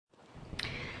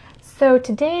So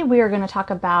today we are going to talk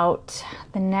about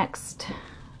the next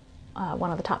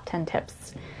one of the top 10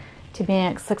 tips to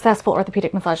being a successful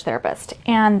orthopedic massage therapist,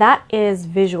 and that is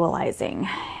visualizing.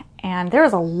 And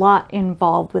there's a lot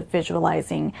involved with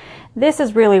visualizing. This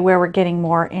is really where we're getting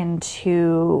more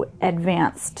into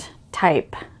advanced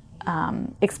type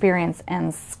experience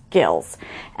and skills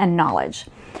and knowledge.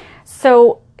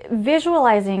 So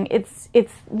visualizing, it's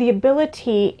the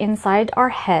ability inside our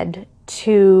head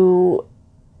to,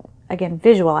 again,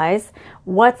 visualize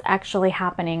what's actually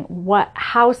happening,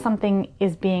 how something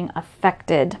is being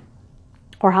affected,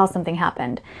 or how something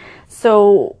happened.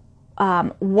 So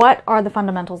what are the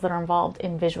fundamentals that are involved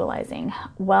in visualizing?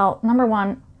 Well, number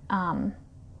one,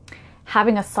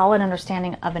 having a solid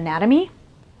understanding of anatomy,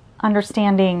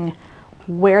 understanding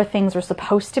where things are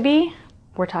supposed to be.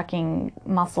 We're talking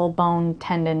muscle, bone,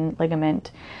 tendon,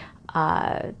 ligament,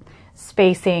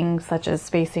 spacing, such as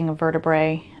spacing of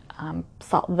vertebrae,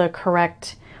 the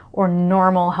correct or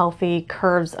normal healthy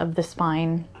curves of the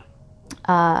spine.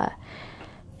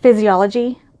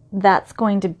 Physiology, that's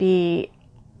going to be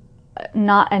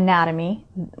not anatomy,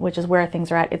 which is where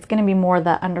things are at. It's going to be more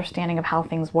the understanding of how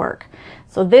things work.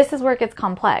 So this is where it gets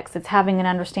complex. It's having an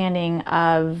understanding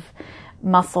of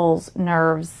muscles,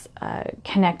 nerves,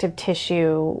 connective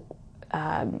tissue,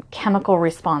 chemical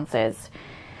responses,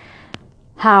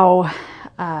 how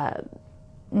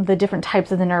the different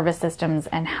types of the nervous systems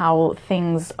and how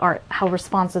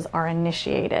responses are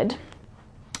initiated.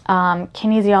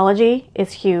 Kinesiology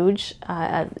is huge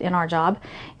in our job,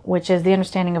 which is the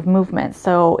understanding of movement.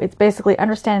 So it's basically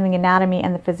understanding the anatomy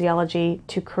and the physiology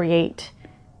to create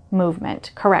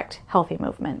movement, correct, healthy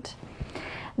movement.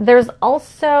 There's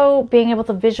also being able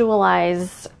to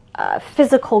visualize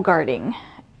physical guarding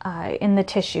in the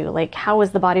tissue, like how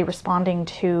is the body responding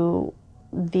to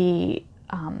the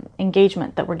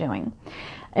engagement that we're doing.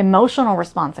 Emotional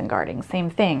response and guarding, same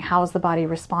thing. How is the body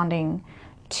responding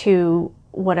to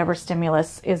whatever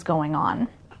stimulus is going on?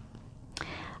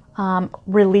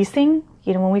 Releasing,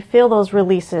 when we feel those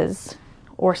releases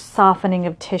or softening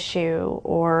of tissue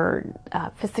or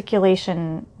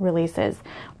fasciculation releases,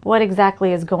 what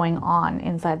exactly is going on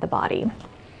inside the body?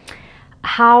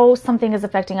 How something is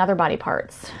affecting other body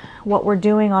parts. What we're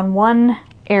doing on one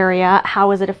area,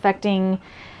 how is it affecting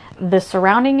the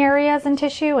surrounding areas and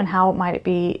tissue, and how might it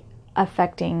be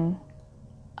affecting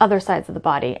other sides of the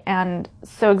body? And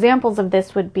so examples of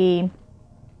this would be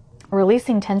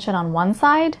releasing tension on one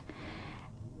side.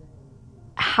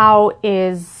 How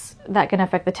is that going to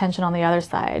affect the tension on the other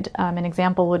side? An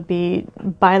example would be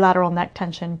bilateral neck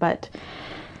tension, but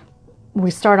we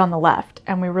start on the left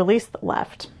and we release the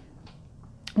left.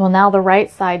 Well, now the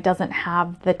right side doesn't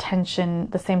have the tension,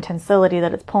 the same tensility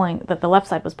that the left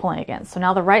side was pulling against. So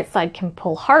now the right side can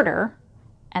pull harder,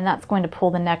 and that's going to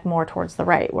pull the neck more towards the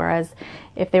right. Whereas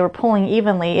if they were pulling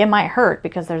evenly, it might hurt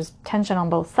because there's tension on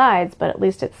both sides, but at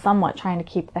least it's somewhat trying to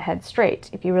keep the head straight.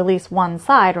 If you release one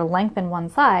side or lengthen one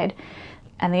side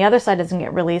and the other side doesn't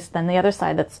get released, then the other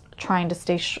side that's trying to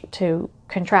stay to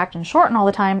contract and shorten all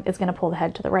the time is going to pull the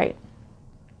head to the right.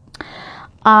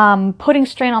 Putting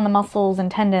strain on the muscles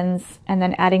and tendons and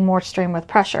then adding more strain with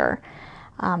pressure.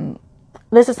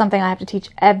 This is something I have to teach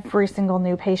every single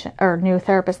new patient or new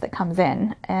therapist that comes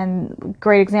in. And a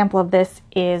great example of this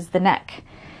is the neck.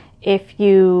 If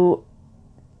you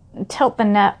tilt the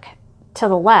neck to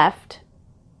the left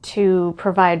to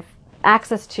provide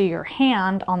access to your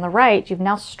hand on the right, you've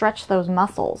now stretched those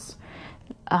muscles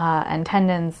and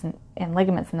tendons and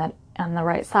ligaments on the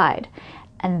right side.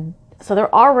 And so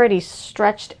they're already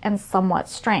stretched and somewhat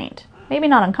strained. Maybe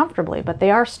not uncomfortably, but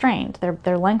they are strained.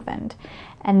 They're lengthened.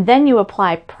 And then you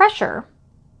apply pressure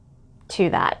to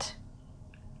that.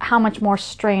 How much more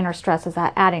strain or stress is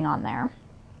that adding on there?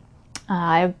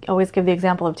 I always give the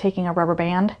example of taking a rubber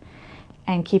band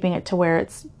and keeping it to where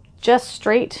it's just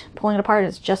straight, pulling it apart,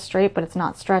 it's just straight, but it's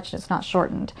not stretched, it's not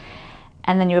shortened.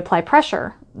 And then you apply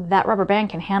pressure. That rubber band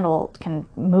can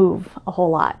move a whole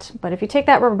lot. But if you take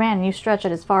that rubber band and you stretch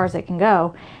it as far as it can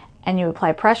go and you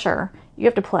apply pressure, you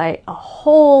have to apply a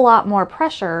whole lot more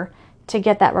pressure to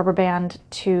get that rubber band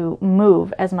to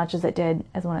move as much as it did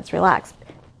as when it's relaxed.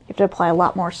 You have to apply a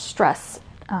lot more stress,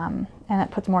 and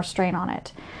it puts more strain on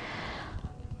it.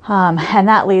 And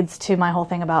that leads to my whole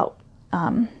thing about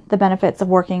the benefits of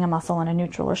working a muscle in a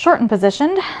neutral or shortened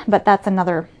position, but that's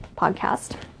another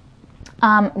podcast.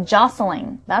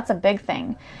 Jostling, that's a big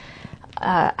thing.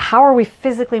 How are we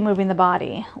physically moving the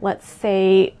body? Let's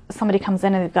say somebody comes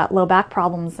in and they've got low back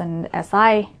problems and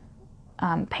SI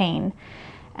pain,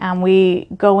 and we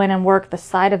go in and work the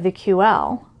side of the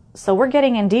QL. So we're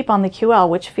getting in deep on the QL,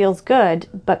 which feels good,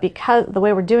 but because the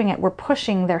way we're doing it, we're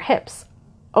pushing their hips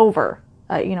over.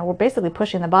 We're basically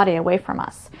pushing the body away from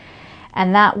us.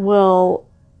 And that will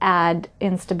add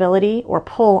instability or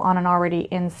pull on an already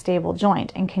unstable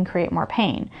joint and can create more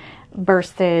pain.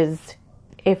 Versus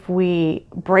if we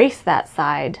brace that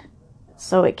side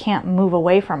so it can't move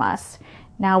away from us,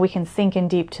 now we can sink in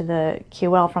deep to the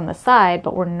QL from the side,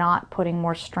 but we're not putting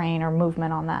more strain or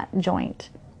movement on that joint.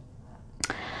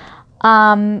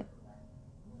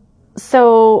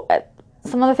 So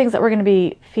some other things that we're going to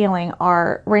be feeling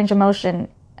are range of motion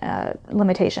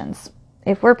limitations.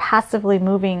 If we're passively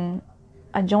moving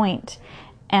a joint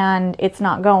and it's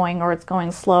not going, or it's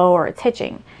going slow, or it's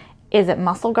hitching, is it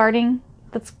muscle guarding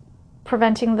that's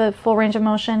preventing the full range of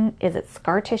motion? Is it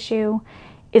scar tissue?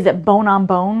 Is it bone on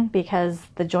bone because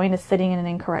the joint is sitting in an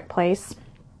incorrect place?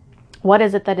 What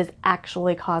is it that is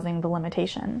actually causing the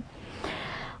limitation?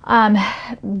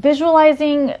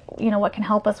 Visualizing, what can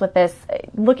help us with this,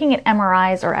 looking at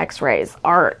MRIs or X-rays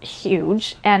are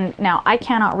huge. And now I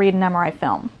cannot read an MRI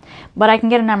film, but I can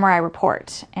get an MRI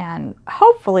report. And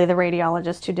hopefully the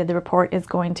radiologist who did the report is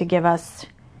going to give us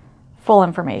full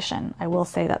information. I will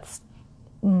say that's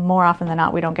more often than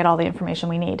not, we don't get all the information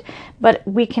we need. But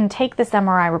we can take this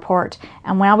MRI report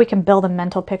and now we can build a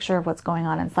mental picture of what's going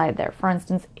on inside there. For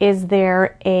instance, is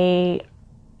there a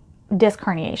disc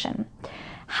herniation?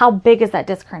 How big is that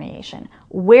disc herniation?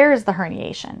 Where is the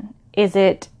herniation? Is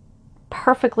it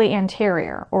perfectly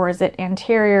anterior, or is it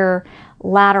anterior,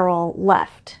 lateral,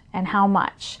 left? And how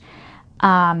much?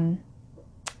 If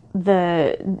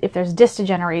there's disc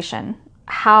degeneration,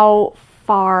 how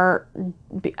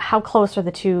close are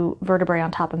the two vertebrae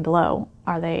on top and below?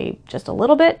 Are they just a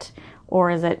little bit, or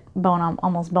is it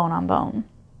almost bone on bone?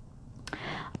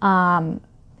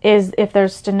 If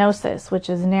there's stenosis, which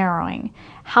is narrowing,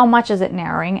 how much is it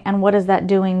narrowing, and what is that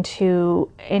doing to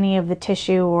any of the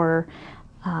tissue or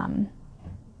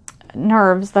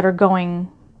nerves that are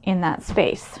going in that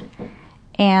space?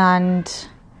 And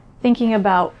thinking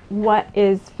about what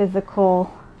is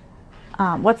physical,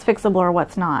 what's fixable or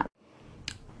what's not.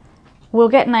 We'll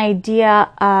get an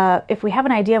idea, if we have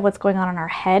an idea of what's going on in our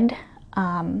head,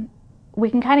 we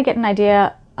can kind of get an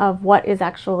idea of what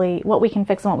we can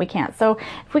fix and what we can't. So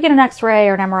if we get an X-ray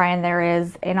or an MRI and there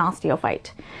is an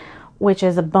osteophyte, which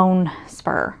is a bone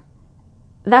spur,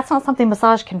 that's not something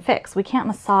massage can fix. We can't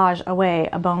massage away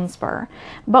a bone spur,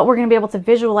 but we're going to be able to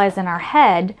visualize in our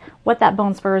head what that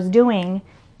bone spur is doing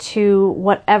to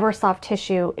whatever soft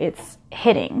tissue it's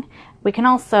hitting. We can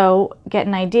also get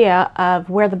an idea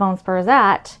of where the bone spur is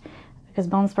at, because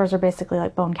bone spurs are basically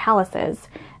like bone calluses,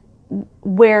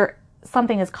 where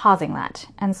something is causing that.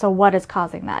 And so what is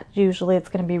causing that? Usually it's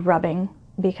going to be rubbing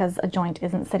because a joint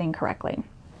isn't sitting correctly.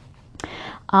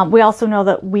 We also know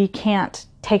that we can't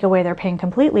take away their pain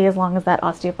completely as long as that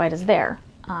osteophyte is there.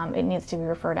 It needs to be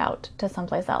referred out to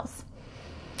someplace else.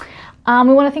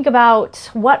 We want to think about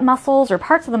what muscles or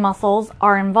parts of the muscles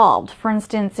are involved. For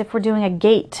instance, if we're doing a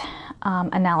gait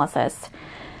analysis,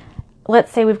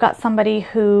 let's say we've got somebody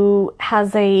who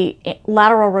has a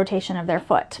lateral rotation of their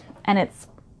foot and it's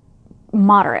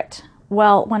moderate.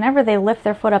 Well, whenever they lift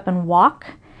their foot up and walk,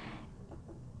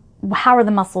 how are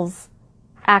the muscles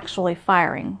actually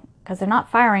firing? Because they're not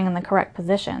firing in the correct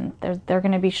position. They're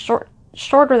going to be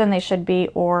shorter than they should be,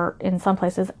 or in some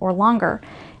places, or longer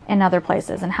in other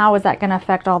places. And how is that going to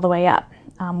affect all the way up?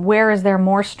 Where is there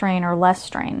more strain or less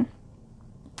strain?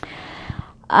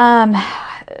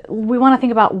 We want to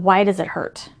think about, why does it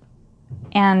hurt?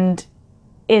 And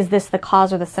is this the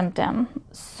cause or the symptom?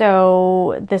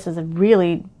 So this is a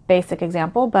really basic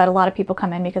example, but a lot of people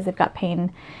come in because they've got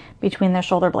pain between their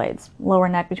shoulder blades, lower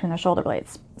neck between their shoulder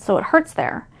blades. So it hurts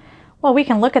there. Well, we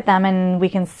can look at them and we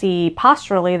can see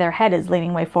posturally their head is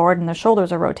leaning way forward and their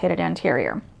shoulders are rotated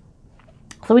anterior.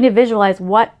 So we need to visualize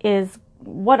what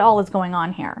all is going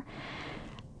on here.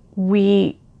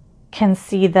 We can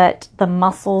see that the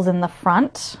muscles in the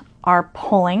front are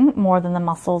pulling more than the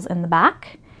muscles in the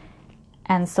back.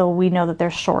 And so we know that they're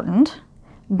shortened.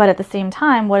 But at the same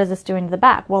time, what is this doing to the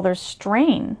back? Well, there's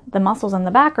strain. The muscles in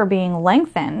the back are being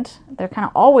lengthened. They're kind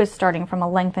of always starting from a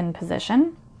lengthened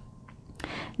position.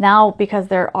 Now, because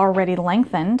they're already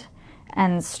lengthened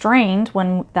and strained,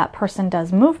 when that person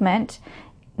does movement,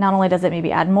 not only does it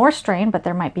maybe add more strain, but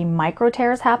there might be micro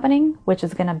tears happening, which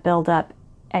is going to build up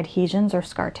adhesions or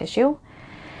scar tissue.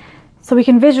 So we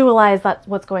can visualize that's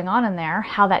what's going on in there,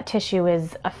 how that tissue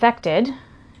is affected,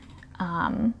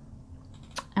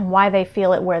 and why they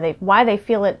feel it why they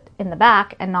feel it in the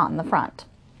back and not in the front.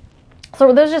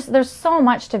 So there's so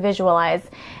much to visualize,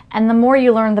 and the more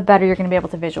you learn, the better you're going to be able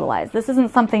to visualize. This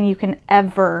isn't something you can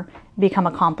ever become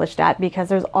accomplished at, because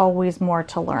there's always more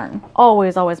to learn.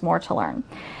 Always more to learn.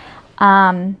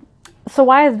 So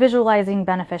why is visualizing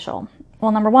beneficial?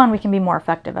 Well, number one, we can be more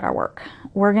effective at our work.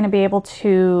 We're going to be able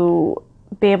to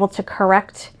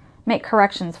make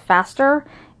corrections faster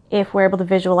if we're able to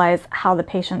visualize how the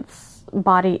patient's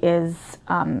body is,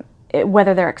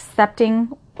 whether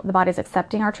the body's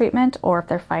accepting our treatment or if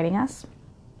they're fighting us.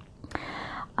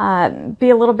 Be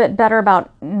a little bit better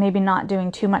about maybe not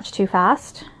doing too much too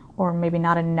fast, or maybe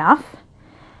not enough.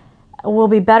 We'll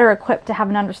be better equipped to have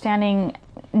an understanding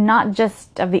not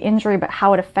just of the injury, but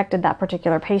how it affected that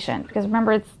particular patient. Because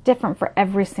remember, it's different for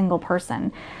every single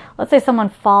person. Let's say someone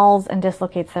falls and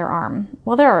dislocates their arm.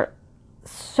 Well, there are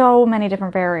so many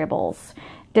different variables.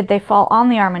 Did they fall on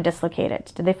the arm and dislocate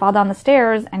it? Did they fall down the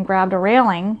stairs and grabbed a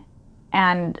railing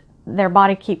and their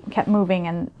body kept moving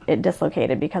and it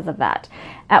dislocated because of that?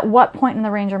 At what point in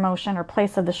the range of motion or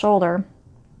place of the shoulder,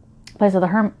 place of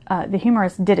the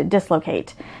humerus, did it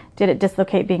dislocate? Did it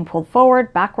dislocate being pulled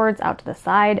forward, backwards, out to the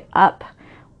side, up?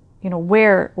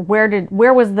 Where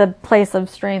was the place of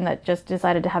strain that just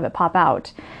decided to have it pop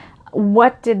out?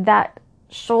 What did that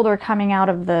shoulder coming out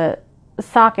of the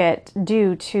socket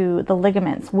do to the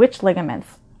ligaments? Which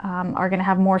ligaments are going to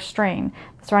have more strain?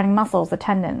 The surrounding muscles, the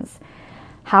tendons.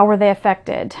 How were they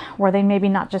affected? Were they maybe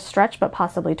not just stretched, but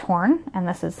possibly torn? And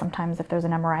this is sometimes, if there's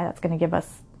an MRI, that's going to give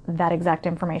us that exact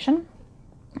information.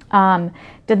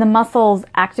 Did the muscles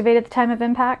activate at the time of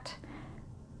impact?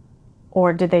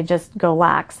 Or did they just go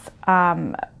lax?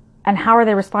 And how are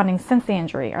they responding since the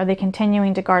injury? Are they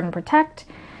continuing to guard and protect?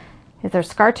 Is there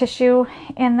scar tissue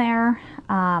in there?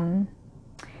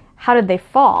 How did they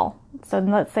fall? So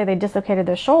let's say they dislocated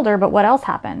their shoulder, but what else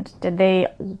happened? Did they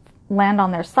land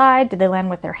on their side? Did they land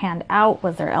with their hand out?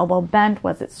 Was their elbow bent?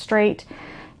 Was it straight?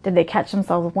 Did they catch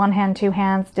themselves with one hand, two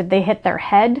hands? Did they hit their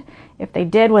head? If they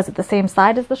did, was it the same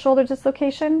side as the shoulder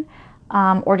dislocation?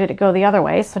 Or did it go the other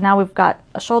way? So now we've got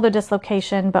a shoulder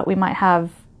dislocation, but we might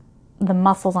have the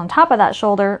muscles on top of that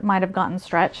shoulder might have gotten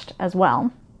stretched as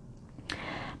well.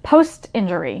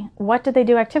 Post-injury, what did they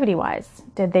do activity-wise?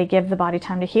 Did they give the body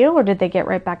time to heal, or did they get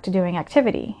right back to doing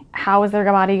activity? How is their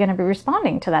body going to be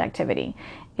responding to that activity?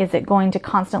 Is it going to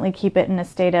constantly keep it in a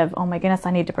state of, oh my goodness,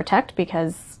 I need to protect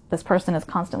because this person is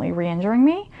constantly re-injuring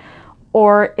me?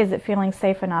 Or is it feeling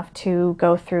safe enough to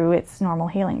go through its normal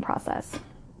healing process?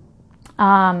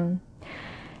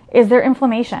 Is there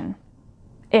inflammation?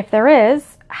 If there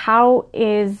is, how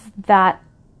is that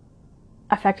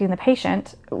affecting the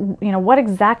patient? What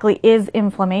exactly is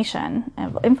inflammation?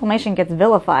 Inflammation gets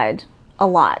vilified a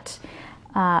lot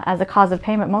as a cause of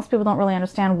pain, but most people don't really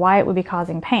understand why it would be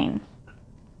causing pain.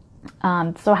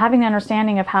 So having an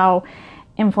understanding of how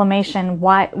inflammation,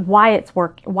 why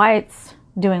it's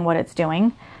doing what it's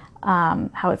doing,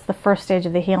 how it's the first stage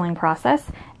of the healing process,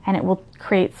 and it will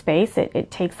create space. It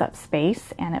takes up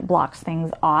space and it blocks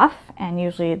things off, and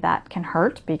usually that can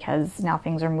hurt because now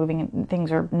things are moving and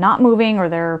things are not moving, or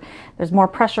there's more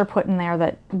pressure put in there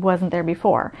that wasn't there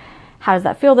before. How does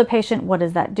that feel to the patient? What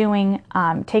is that doing?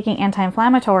 Taking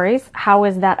anti-inflammatories, how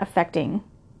is that affecting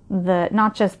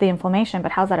not just the inflammation,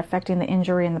 but how's that affecting the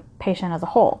injury and the patient as a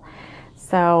whole?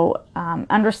 So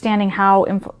understanding how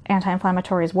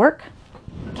anti-inflammatories work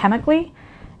chemically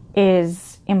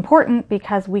is important,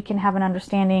 because we can have an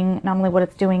understanding not only what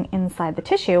it's doing inside the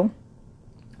tissue,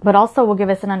 but also will give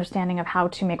us an understanding of how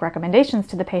to make recommendations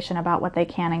to the patient about what they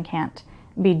can and can't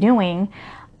be doing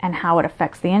and how it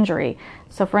affects the injury.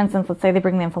 So for instance, let's say they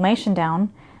bring the inflammation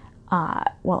down.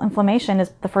 Inflammation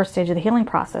is the first stage of the healing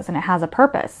process, and it has a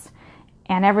purpose.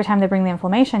 And every time they bring the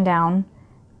inflammation down,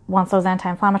 once those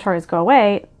anti-inflammatories go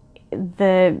away,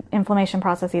 the inflammation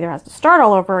process either has to start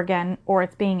all over again or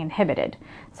it's being inhibited.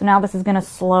 So now this is going to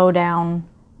slow down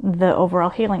the overall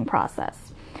healing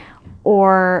process.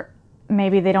 Or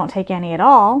maybe they don't take any at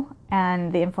all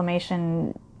and the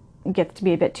inflammation gets to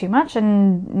be a bit too much,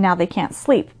 and now they can't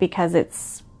sleep because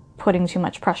it's putting too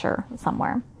much pressure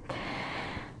somewhere.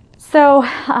 So,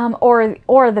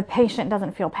 or the patient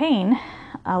doesn't feel pain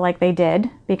like they did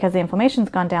because the inflammation's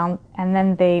gone down, and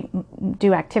then they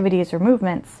do activities or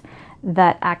movements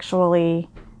that actually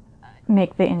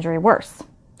make the injury worse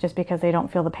just because they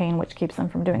don't feel the pain, which keeps them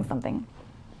from doing something.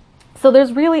 So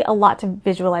there's really a lot to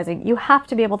visualizing. You have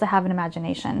to be able to have an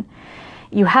imagination.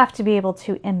 You have to be able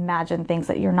to imagine things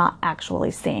that you're not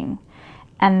actually seeing.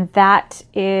 And that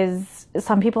is,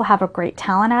 some people have a great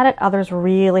talent at it. Others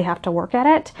really have to work at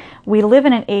it. We live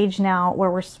in an age now where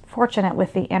we're fortunate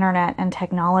with the internet and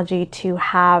technology to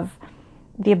have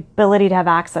the ability to have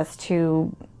access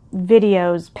to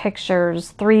videos,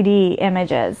 pictures, 3D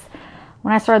images.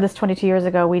 When I started this 22 years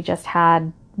ago, we just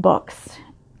had books,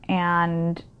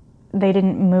 and they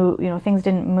didn't move, things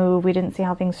didn't move. We didn't see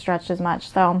how things stretched as much.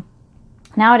 So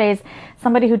Nowadays,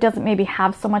 somebody who doesn't maybe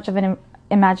have so much of an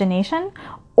imagination,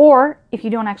 or if you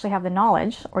don't actually have the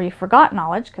knowledge, or you forgot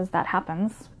knowledge, because that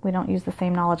happens, we don't use the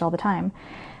same knowledge all the time,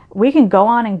 we can go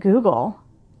on and Google,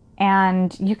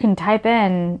 and you can type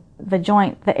in the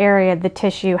joint, the area, the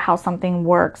tissue, how something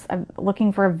works. I'm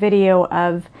looking for a video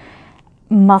of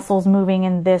muscles moving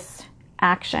in this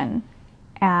action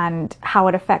and how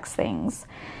it affects things.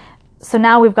 So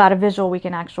now we've got a visual we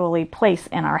can actually place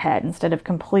in our head instead of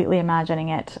completely imagining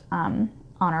it on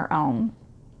our own.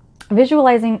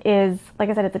 Visualizing is, like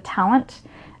I said, it's a talent,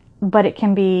 but it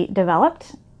can be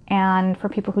developed. And for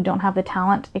people who don't have the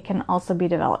talent, it can also be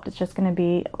developed. It's just going to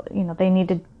be, they need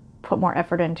to put more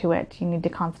effort into it. You need to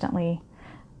constantly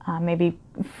maybe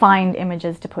find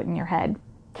images to put in your head.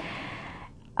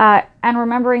 And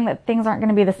remembering that things aren't going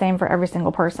to be the same for every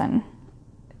single person.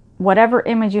 Whatever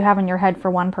image you have in your head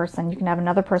for one person, you can have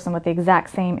another person with the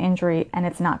exact same injury and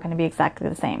it's not going to be exactly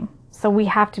the same. So we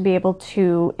have to be able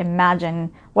to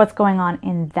imagine what's going on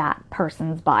in that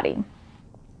person's body.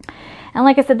 And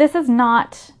like I said, this is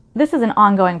an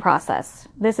ongoing process.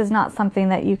 This is not something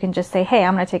that you can just say, hey,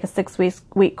 I'm going to take a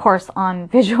 6-week course on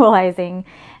visualizing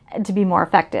to be more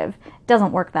effective. It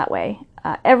doesn't work that way.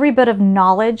 Every bit of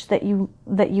knowledge that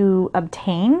you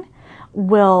obtain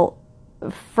will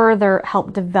further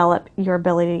help develop your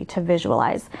ability to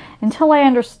visualize. Until I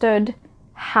understood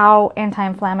how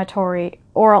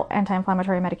oral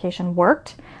anti-inflammatory medication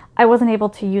worked, I wasn't able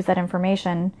to use that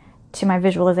information to my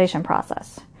visualization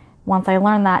process. Once I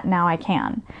learned that, now I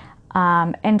can.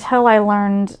 Until I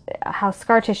learned how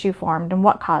scar tissue formed and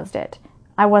what caused it,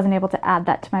 I wasn't able to add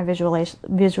that to my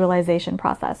visualization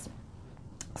process.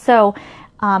 So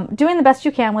doing the best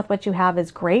you can with what you have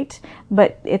is great,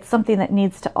 but it's something that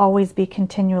needs to always be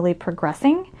continually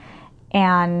progressing.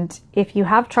 And if you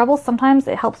have trouble, sometimes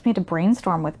it helps me to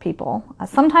brainstorm with people.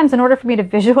 Sometimes in order for me to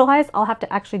visualize, I'll have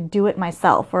to actually do it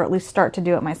myself, or at least start to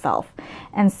do it myself,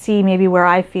 and see maybe where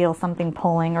I feel something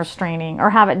pulling or straining, or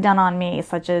have it done on me,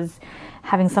 such as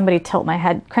having somebody crank my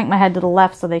head to the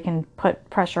left so they can put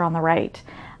pressure on the right.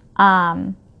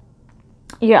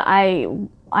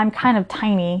 I'm kind of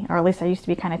tiny, or at least I used to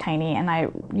be kind of tiny, and I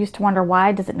used to wonder,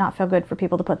 why does it not feel good for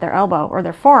people to put their elbow or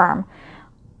their forearm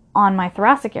on my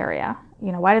thoracic area?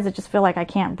 Why does it just feel like I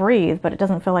can't breathe, but it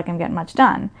doesn't feel like I'm getting much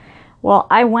done? Well,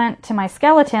 I went to my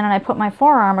skeleton and I put my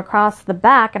forearm across the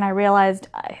back, and I realized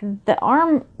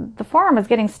the forearm is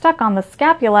getting stuck on the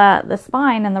scapula, the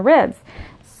spine, and the ribs.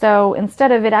 So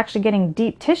instead of it actually getting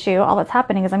deep tissue, all that's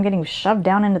happening is I'm getting shoved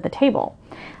down into the table.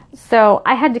 So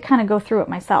I had to kind of go through it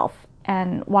myself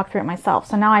and walk through it myself.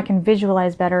 So now I can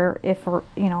visualize better if,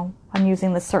 I'm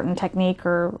using this certain technique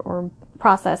or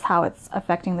process, how it's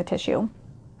affecting the tissue.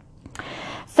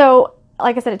 So,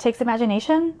 like I said, it takes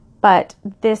imagination, but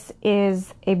this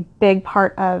is a big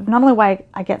part of not only why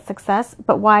I get success,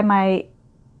 but why my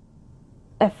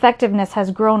effectiveness has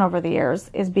grown over the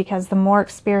years, is because the more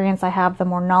experience I have, the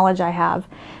more knowledge I have,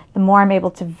 the more I'm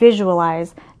able to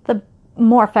visualize, the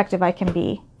more effective I can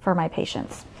be for my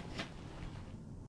patients.